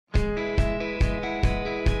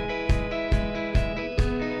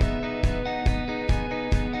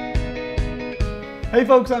Hey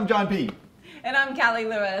folks, I'm John P. And I'm Callie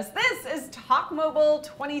Lewis. This is Talk Mobile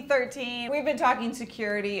 2013. We've been talking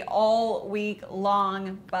security all week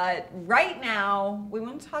long, but right now we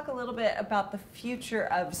want to talk a little bit about the future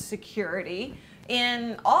of security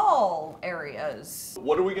in all areas.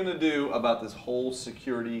 What are we going to do about this whole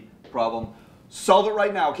security problem? Solve it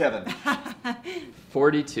right now, Kevin.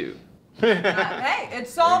 42. Hey,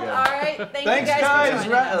 it's solved. All right. Thanks you guys for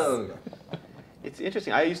joining us. It's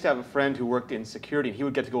interesting. I used to have a friend who worked in security, and he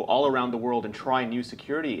would get to go all around the world and try new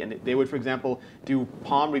security. And they would, for example, do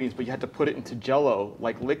palm readings, but you had to put it into Jell-O,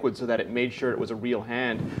 like liquid, so that it made sure it was a real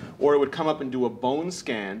hand. Or it would come up and do a bone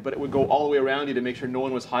scan, but it would go all the way around you to make sure no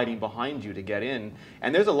one was hiding behind you to get in.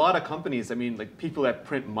 And there's a lot of companies, I mean, like people that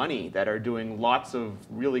print money that are doing lots of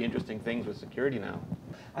really interesting things with security now.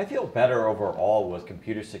 I feel better overall with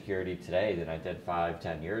computer security today than I did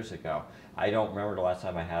 5-10 years ago. I don't remember the last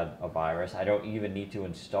time I had a virus. I don't even need to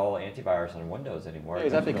install antivirus on Windows anymore.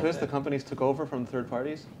 Is that because the companies took over from third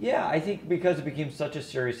parties? Yeah, I think because it became such a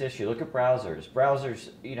serious issue. Look at browsers.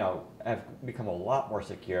 Browsers, you know, have become a lot more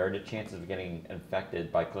secure. The chances of getting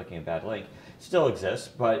infected by clicking a bad link still exists,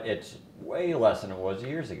 but it's way less than it was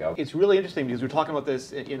years ago. It's really interesting because we were talking about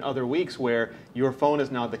this in other weeks where your phone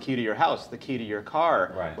is now the key to your house, the key to your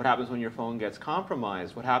car. Right. What happens when your phone gets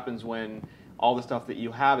compromised? What happens when all the stuff that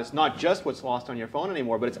you have is not just what's lost on your phone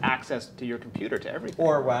anymore, but it's access to your computer, to everything.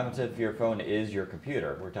 Or what happens if your phone is your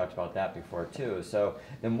computer? We talked about that before too. So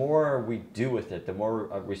the more we do with it, the more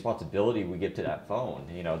responsibility we give to that phone.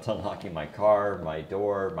 You know, it's unlocking my car, my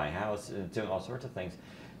door, my house, and doing all sorts of things.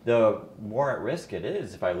 The more at risk it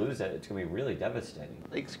is, if I lose it, it's going to be really devastating.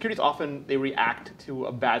 Like securities often, they react to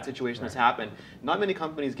a bad situation that's happened. Not many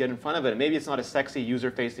companies get in front of it. And maybe it's not a sexy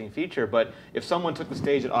user-facing feature, but if someone took the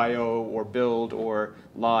stage at I/O or Build or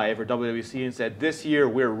Live or WWC and said, this year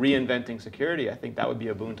we're reinventing security, I think that would be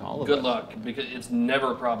a boon to all of us. Good luck, because it's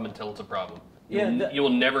never a problem until it's a problem. You will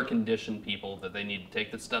never condition people that they need to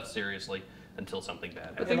take this stuff seriously until something bad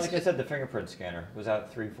happens. And like I said, the fingerprint scanner was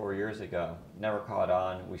out 3-4 years ago. Never caught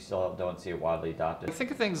on. We still don't see it widely adopted.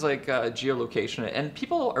 Think of things like geolocation, and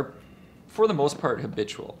people are, for the most part,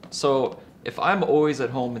 habitual. So if I'm always at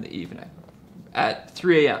home in the evening at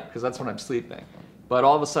 3 a.m., because that's when I'm sleeping, but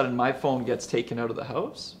all of a sudden my phone gets taken out of the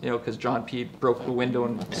house, you know, because John P. broke the window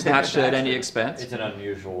and snatched it at any expense. It's an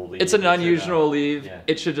unusual leave. It's an unusual leave. Yeah.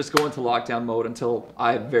 It should just go into lockdown mode until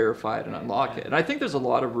I verify it and unlock it. And I think there's a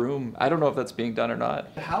lot of room. I don't know if that's being done or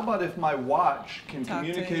not. How about if my watch can Talk to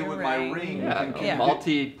communicate your with my ring. ring? Yeah,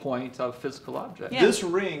 multi-point of physical object. Yeah. This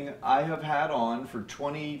ring I have had on for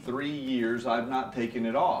 23 years. I've not taken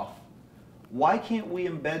it off. Why can't we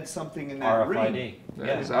embed something in that ring? RFID.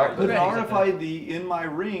 Yeah, exactly. Put an RFID in my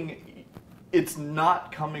ring. It's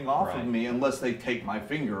not coming off of Right. me unless they take my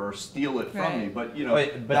finger or steal it from me. Right. But you know,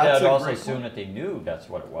 But that's that a also great assume point. that they knew that's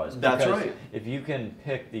what it was. That's Because right. if you can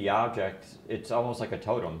pick the object, it's almost like a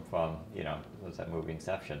totem from, you know, what's that movie,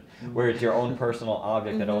 Inception, where it's your own personal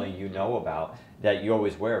object that only you know about, that you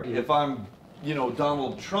always wear. If I'm, you know,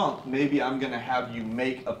 Donald Trump, maybe I'm going to have you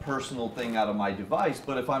make a personal thing out of my device.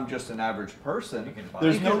 But if I'm just an average person,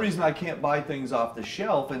 there's no reason I can't buy things off the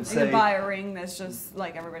shelf and You say, could buy a ring that's just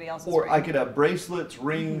like everybody else's or ring. I could have bracelets,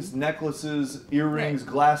 rings, necklaces, earrings,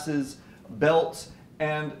 glasses, belts,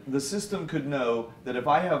 and the system could know that if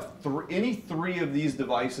I have any three of these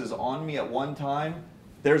devices on me at one time,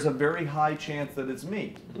 there's a very high chance that it's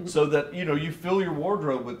me. So that, you know, you fill your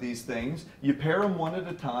wardrobe with these things, you pair them one at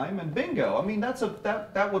a time, and bingo. I mean,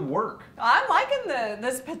 that would work. I'm liking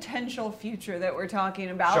this potential future that we're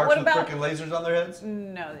talking about. Sharks What with about freaking lasers on their heads?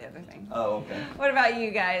 No, the other thing. Oh, okay. What about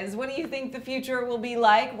you guys? What do you think the future will be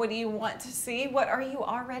like? What do you want to see? What are you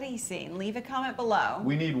already seeing? Leave a comment below.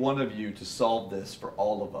 We need one of you to solve this for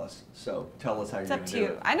all of us. So tell us how It's you're up going to to do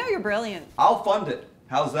you. it. I know you're brilliant. I'll fund it.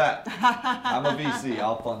 How's that? I'm a VC.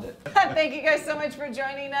 I'll fund it. Thank you guys so much for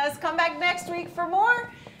joining us. Come back next week for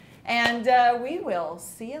more, and we will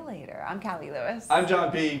see you later. I'm Callie Lewis. I'm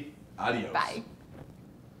John P. Adios. Bye.